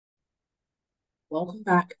Welcome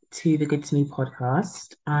back to the Good to Me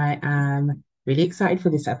podcast. I am really excited for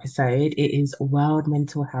this episode. It is World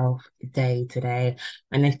Mental Health Day today,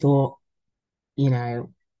 and I thought, you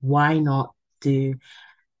know, why not do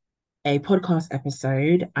a podcast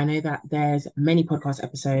episode? I know that there's many podcast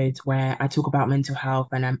episodes where I talk about mental health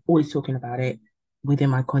and I'm always talking about it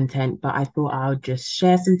within my content, but I thought I would just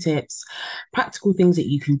share some tips, practical things that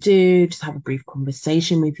you can do, just have a brief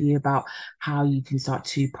conversation with you about how you can start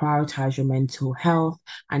to prioritize your mental health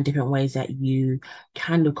and different ways that you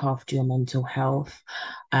can look after your mental health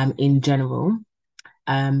in general,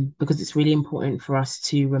 because it's really important for us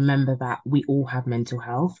to remember that we all have mental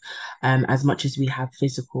health, as much as we have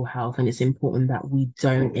physical health. And it's important that we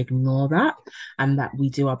don't ignore that and that we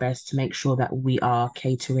do our best to make sure that we are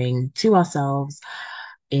catering to ourselves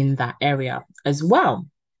in that area as well.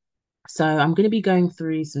 So I'm going to be going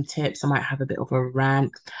through some tips. I might have a bit of a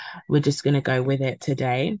rant. We're just going to go with it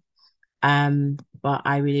today. But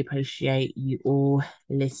I really appreciate you all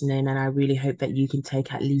listening, and I really hope that you can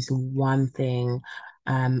take at least one thing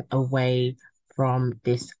away from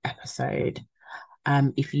this episode.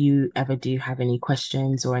 If you ever do have any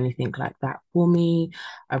questions or anything like that for me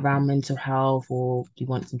around mental health, or you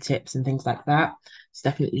want some tips and things like that, it's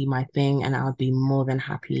definitely my thing, and I'll be more than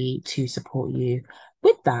happy to support you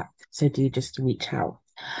with that. So do just reach out.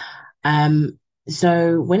 Um,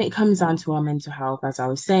 so when it comes down to our mental health, as I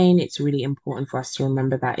was saying, it's really important for us to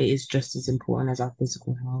remember that it is just as important as our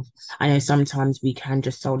physical health. I know sometimes we can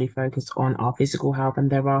just solely focus on our physical health, and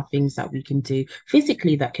there are things that we can do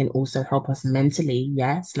physically that can also help us mentally,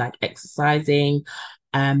 yes, like exercising.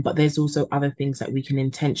 But there's also other things that we can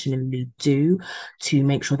intentionally do to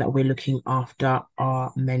make sure that we're looking after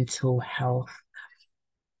our mental health.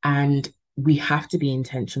 And we have to be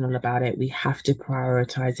intentional about it. We have to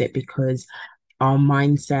prioritize it because our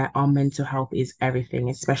mindset, our mental health is everything,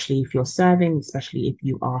 especially if you're serving, especially if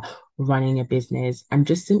you are running a business and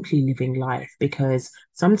just simply living life. Because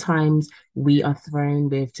sometimes we are thrown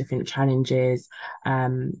with different challenges,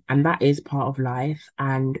 and that is part of life.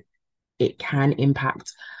 And it can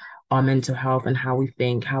impact our mental health and how we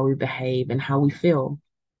think, how we behave, and how we feel.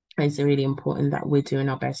 It's really important that we're doing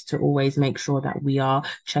our best to always make sure that we are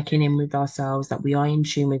checking in with ourselves, that we are in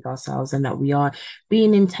tune with ourselves, and that we are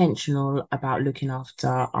being intentional about looking after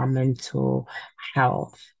our mental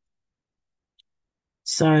health.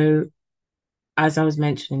 So, as I was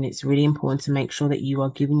mentioning, it's really important to make sure that you are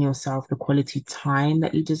giving yourself the quality time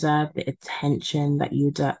that you deserve, the attention that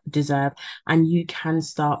you deserve, and you can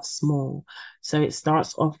start small. So it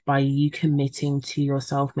starts off by you committing to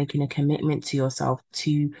yourself, making a commitment to yourself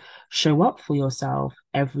to show up for yourself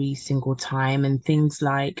every single time. And things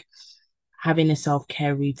like having a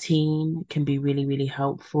self-care routine can be really, really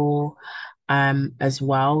helpful as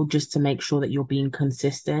well, just to make sure that you're being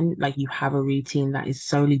consistent. Like you have a routine that is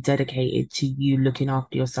solely dedicated to you looking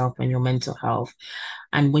after yourself and your mental health.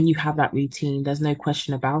 And when you have that routine, there's no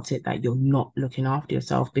question about it that you're not looking after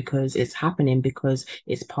yourself, because it's happening, because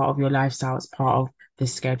it's part of your lifestyle, it's part of the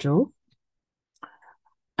schedule.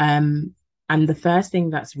 Um, and the first thing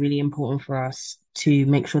that's really important for us to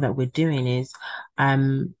make sure that we're doing is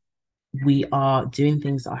we are doing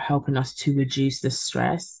things that are helping us to reduce the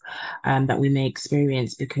stress that we may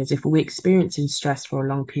experience. Because if we're experiencing stress for a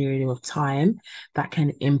long period of time, that can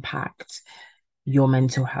impact your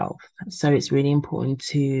mental health. So it's really important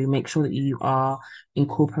to make sure that you are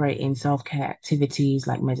incorporating self-care activities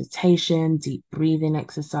like meditation, deep breathing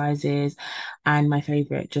exercises, and my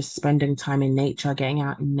favorite, just spending time in nature, getting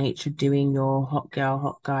out in nature, doing your hot girl,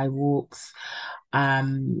 hot guy walks.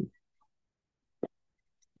 Um,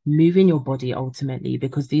 Moving your body ultimately,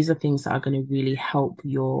 because these are things that are going to really help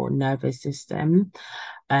your nervous system,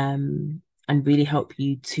 and really help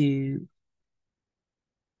you to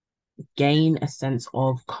gain a sense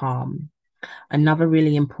of calm. Another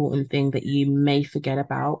really important thing that you may forget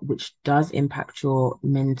about, which does impact your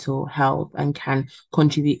mental health and can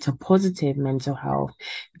contribute to positive mental health,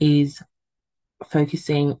 is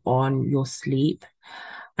focusing on your sleep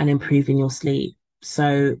and improving your sleep.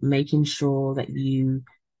 So making sure that you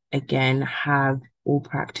again have or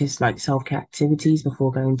practice like self-care activities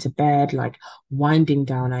before going to bed, like winding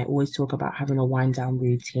down. I always talk about having a wind down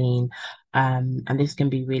routine. And this can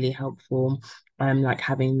be really helpful. Like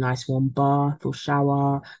having a nice warm bath or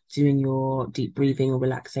shower, doing your deep breathing or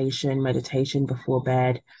relaxation, meditation before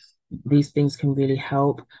bed. These things can really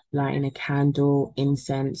help. Lighting a candle,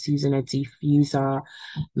 incense, using a diffuser,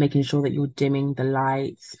 making sure that you're dimming the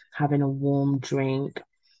lights, having a warm drink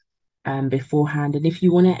beforehand. And if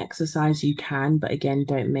you want to exercise, you can, but again,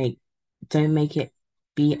 don't make it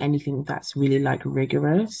be anything that's really like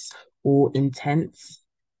rigorous or intense.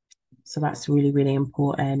 So that's really, really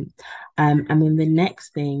important. And then the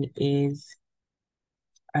next thing is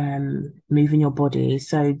moving your body.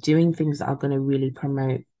 So doing things that are going to really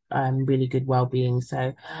promote really good well-being.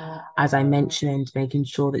 So as I mentioned, making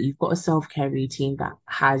sure that you've got a self-care routine that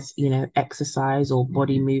has, exercise or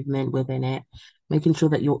body movement within it, making sure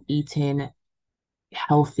that you're eating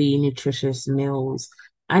healthy, nutritious meals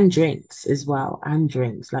and drinks as well. And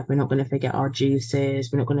drinks. Like we're not going to forget our juices,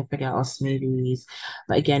 we're not going to forget our smoothies.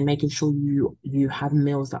 But again, making sure you have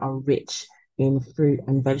meals that are rich in fruit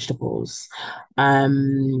and vegetables.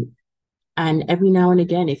 Um, and every now and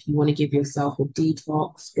again, if you want to give yourself a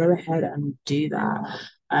detox, go ahead and do that.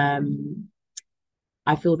 Um,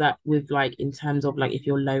 I feel that with like in terms of like if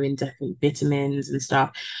you're low in different vitamins and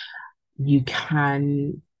stuff, you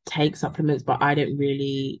can take supplements, but I don't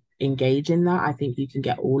really engage in that. I think you can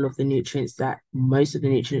get all of the nutrients that most of the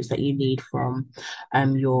nutrients that you need from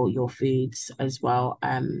your foods as well.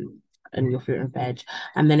 And your fruit and veg.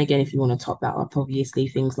 And then again, if you want to top that up, obviously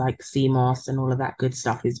things like sea moss and all of that good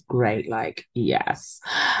stuff is great. Like, yes.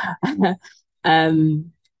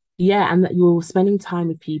 um yeah, and that you're spending time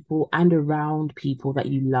with people and around people that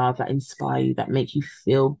you love, that inspire you, that make you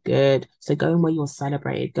feel good. So going where you're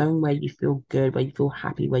celebrated, going where you feel good, where you feel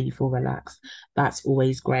happy, where you feel relaxed, that's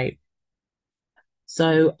always great.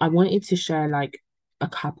 So I wanted to share like a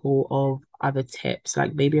couple of other tips,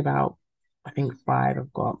 like maybe about, I think five,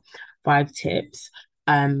 I've got five tips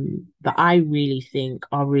that I really think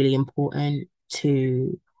are really important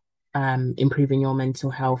to improving your mental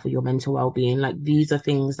health or your mental well-being. Like these are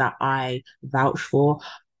things that I vouch for.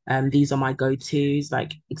 These are my go-tos,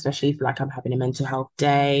 like especially if like I'm having a mental health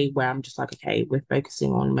day where I'm just like, okay, we're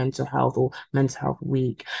focusing on mental health or mental health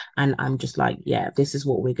week. And I'm just like, yeah, this is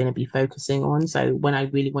what we're going to be focusing on. So when I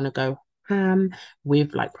really want to go ham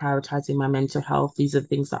with like prioritizing my mental health, these are the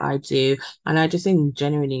things that I do. And I just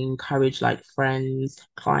genuinely encourage like friends,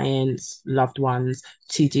 clients, loved ones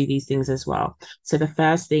to do these things as well. So the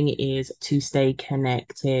first thing is to stay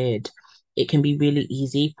connected. It can be really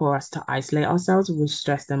easy for us to isolate ourselves if we're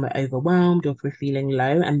stressed and we're overwhelmed or if we're feeling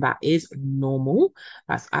low, and that is normal.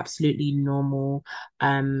 That's absolutely normal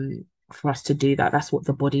for us to do that. That's what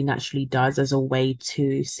the body naturally does as a way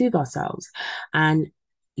to soothe ourselves. And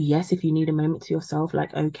yes, if you need a moment to yourself,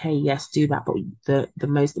 like okay, yes, do that. But the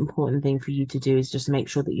most important thing for you to do is just make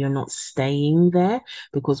sure that you're not staying there,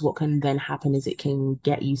 because what can then happen is it can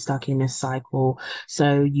get you stuck in a cycle.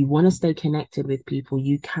 So you want to stay connected with people.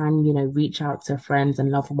 You can, reach out to friends and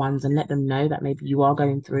loved ones and let them know that maybe you are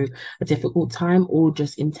going through a difficult time, or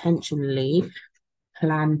just intentionally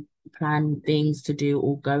plan things to do,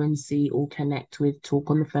 or go and see, or connect with, talk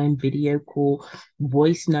on the phone, video call,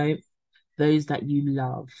 voice note those that you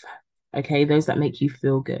love, okay, those that make you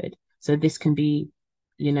feel good. So this can be,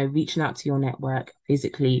 reaching out to your network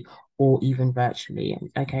physically or even virtually,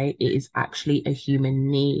 okay? It is actually a human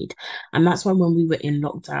need. And that's why when we were in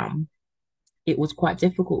lockdown, it was quite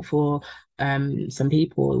difficult for some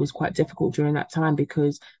people. It was quite difficult during that time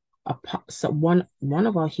because so one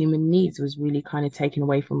of our human needs was really kind of taken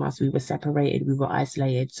away from us. We were separated, we were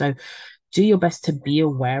isolated. So do your best to be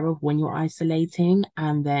aware of when you're isolating,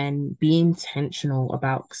 and then be intentional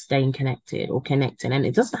about staying connected or connecting. And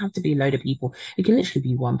it doesn't have to be a load of people. It can literally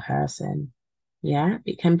be one person. Yeah,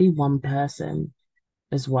 it can be one person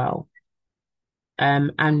as well.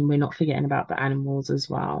 And we're not forgetting about the animals as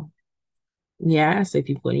well. Yeah, so if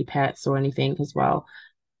you've got any pets or anything as well,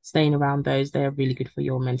 staying around those, they're really good for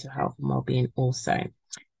your mental health and well-being also.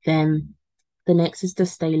 Then the next is to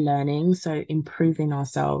stay learning, so improving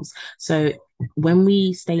ourselves. So when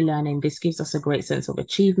we stay learning, this gives us a great sense of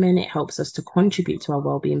achievement. It helps us to contribute to our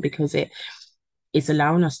well-being because it's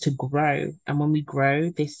allowing us to grow. And when we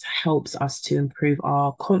grow, this helps us to improve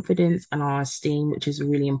our confidence and our esteem, which is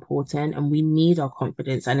really important. And we need our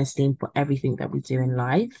confidence and esteem for everything that we do in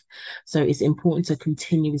life. So it's important to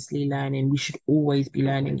continuously learn, and we should always be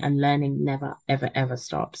learning, and learning never, ever, ever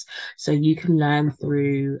stops. So you can learn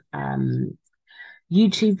through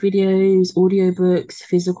YouTube videos, audiobooks,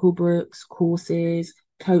 physical books, courses,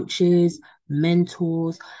 coaches,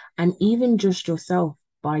 mentors, and even just yourself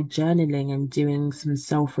by journaling and doing some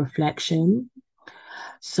self-reflection.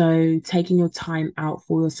 So taking your time out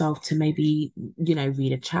for yourself to maybe,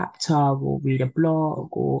 read a chapter or read a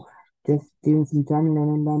blog, or just doing some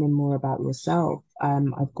journaling and learning more about yourself.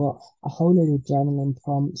 I've got a whole lot of journaling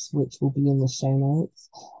prompts which will be in the show notes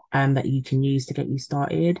that you can use to get you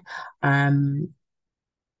started. Um,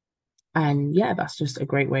 and yeah, that's just a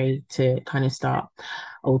great way to kind of start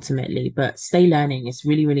ultimately. But stay learning is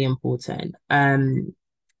really, really important.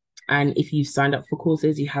 And if you've signed up for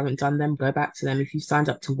courses, you haven't done them, go back to them. If you've signed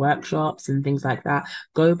up to workshops and things like that,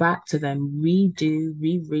 go back to them, redo,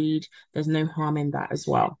 reread. There's no harm in that as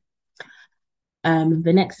well.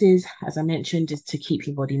 The next is, as I mentioned, is to keep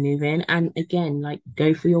your body moving. And again, like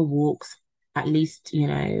go for your walks. At least,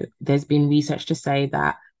 there's been research to say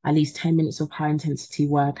that at least 10 minutes of high intensity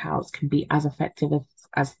workouts can be as effective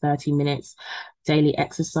as 30 minutes daily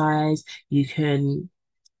exercise. You can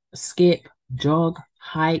skip, jog,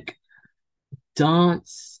 hike,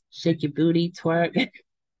 dance, shake your booty, twerk,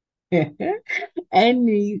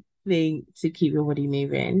 anything to keep your body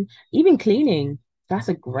moving, even cleaning. That's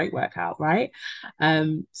a great workout, right?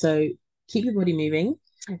 So keep your body moving.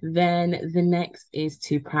 Then the next is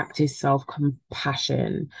to practice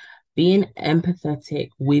self-compassion. Being empathetic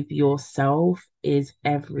with yourself is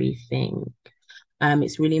everything.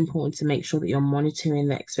 It's really important to make sure that you're monitoring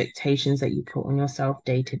the expectations that you put on yourself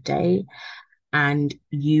day to day, and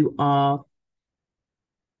you're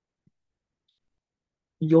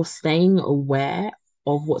staying aware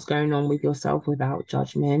of what's going on with yourself without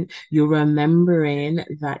judgment. You're remembering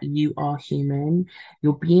that you are human.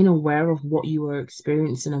 You're being aware of what you are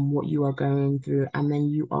experiencing and what you are going through. And then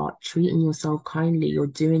you are treating yourself kindly. You're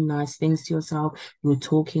doing nice things to yourself. You're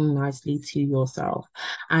talking nicely to yourself.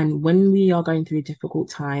 And when we are going through a difficult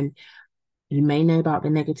time, you may know about the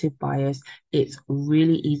negative bias. It's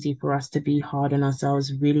really easy for us to be hard on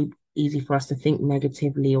ourselves, really easy for us to think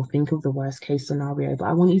negatively or think of the worst case scenario. But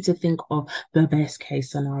I want you to think of the best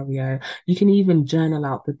case scenario. You can even journal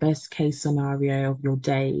out the best case scenario of your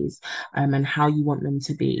days, and how you want them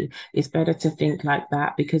to be. It's better to think like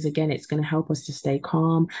that because, again, it's going to help us to stay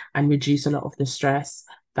calm and reduce a lot of the stress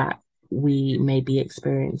that we may be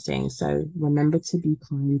experiencing. So remember to be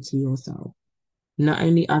kind to yourself, not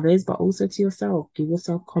only others, but also to yourself. Give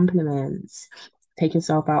yourself compliments. Take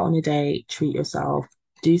yourself out on a date, treat yourself,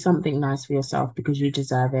 do something nice for yourself because you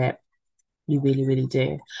deserve it. You really, really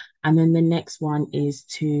do. And then the next one is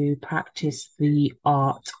to practice the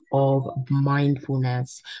art of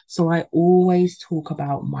mindfulness. So I always talk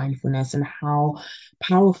about mindfulness and how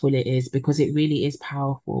powerful it is, because it really is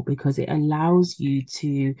powerful, because it allows you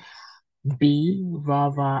to be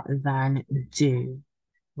rather than do,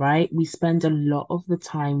 right? We spend a lot of the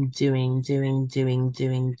time doing,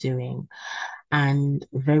 and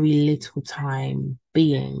very little time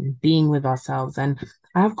being with ourselves. And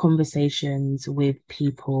I have conversations with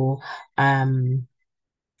people, um,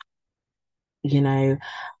 you know,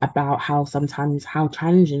 about how sometimes how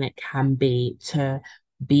challenging it can be to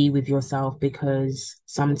be with yourself, because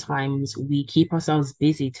sometimes we keep ourselves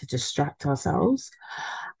busy to distract ourselves.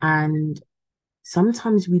 And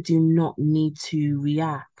sometimes we do not need to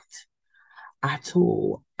react at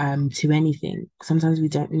all, to anything. Sometimes we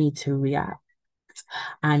don't need to react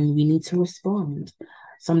and we need to respond.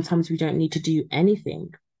 Sometimes we don't need to do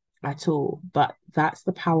anything at all. But that's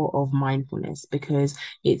the power of mindfulness, because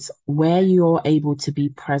it's where you're able to be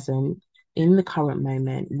present in the current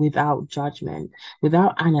moment without judgment,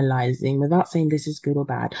 without analyzing, without saying this is good or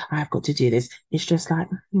bad. I've got to do this. It's just like,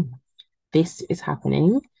 this is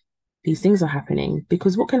happening. These things are happening,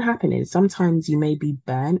 because what can happen is sometimes you may be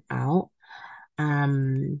burnt out,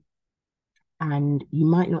 um, and you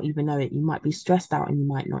might not even know it. You might be stressed out and you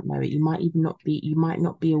might not know it. You might not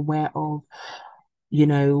be aware of,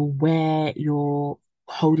 where you're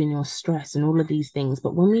holding your stress and all of these things.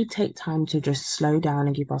 But when we take time to just slow down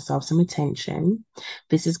and give ourselves some attention,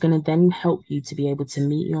 this is going to then help you to be able to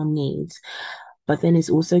meet your needs. But then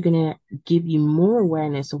it's also going to give you more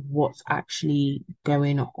awareness of what's actually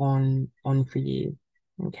going on for you.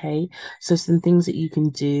 Okay. So some things that you can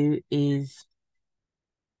do is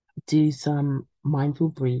do some mindful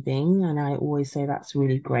breathing. And I always say that's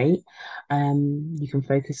really great. You can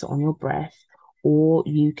focus on your breath, or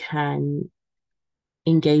you can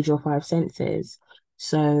engage your five senses.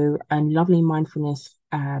 So, a lovely mindfulness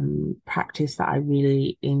practice that I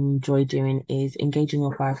really enjoy doing is engaging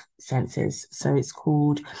your five senses. So, it's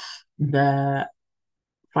called the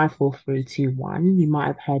 5, 4, 3, 2, 1. You might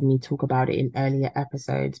have heard me talk about it in earlier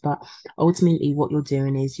episodes, but ultimately, what you're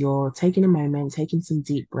doing is you're taking a moment, taking some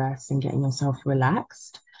deep breaths, and getting yourself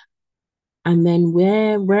relaxed. And then,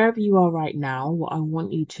 wherever you are right now, what I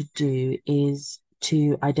want you to do is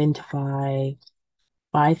to identify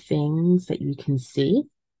 5 things that you can see,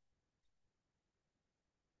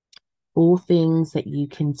 4 things that you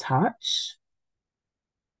can touch,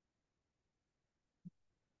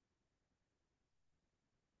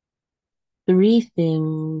 3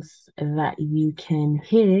 things that you can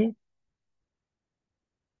hear,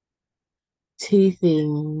 2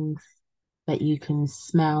 things that you can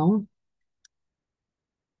smell,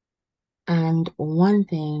 and one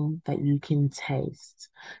thing that you can taste.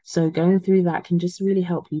 So going through that can just really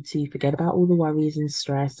help you to forget about all the worries and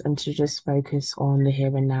stress and to just focus on the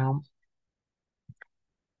here and now.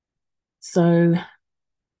 So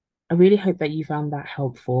I really hope that you found that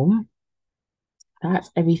helpful.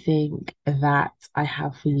 That's everything that I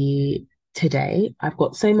have for you today. I've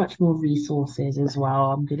got so much more resources as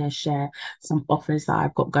well. I'm going to share some offers that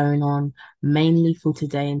I've got going on mainly for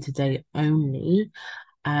today and today only.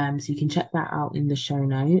 So you can check that out in the show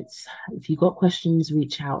notes. If you've got questions,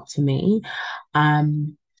 reach out to me.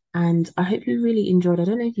 Um, and I hope you really enjoyed. I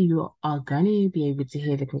don't know if you are going to be able to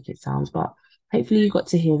hear the cricket sounds, but hopefully you got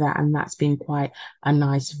to hear that, and that's been quite a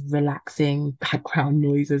nice, relaxing background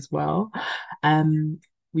noise as well. Um,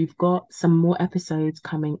 we've got some more episodes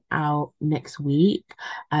coming out next week.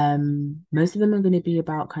 Most of them are going to be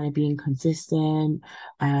about kind of being consistent,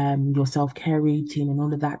 your self-care routine and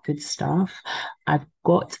all of that good stuff. I've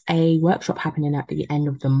got a workshop happening at the end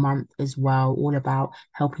of the month as well, all about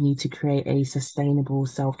helping you to create a sustainable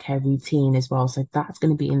self-care routine as well. So that's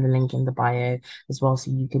going to be in the link in the bio as well.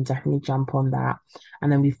 So you can definitely jump on that.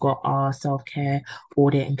 And then we've got our self-care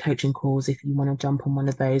audit and coaching calls if you want to jump on one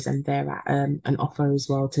of those, and they're at an offer as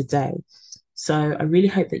well today. So I really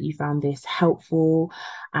hope that you found this helpful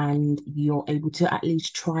and you're able to at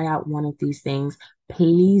least try out one of these things.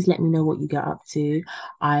 Please let me know what you get up to.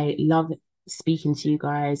 I love speaking to you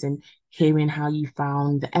guys and hearing how you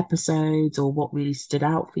found the episodes or what really stood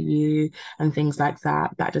out for you and things like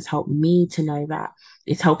that. That just helped me to know that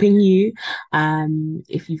it's helping you.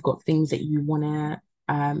 If you've got things that you want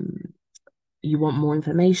more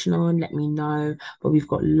information on, let me know. But we've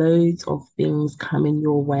got loads of things coming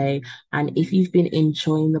your way. And if you've been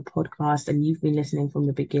enjoying the podcast and you've been listening from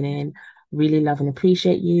the beginning, really love and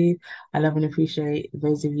appreciate you. I love and appreciate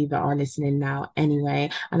those of you that are listening now anyway.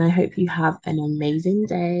 And I hope you have an amazing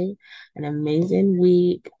day, an amazing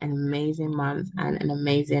week, an amazing month, and an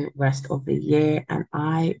amazing rest of the year. And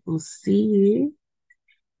I will see you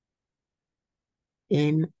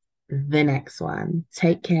in the next one.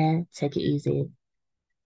 Take care. Take it easy.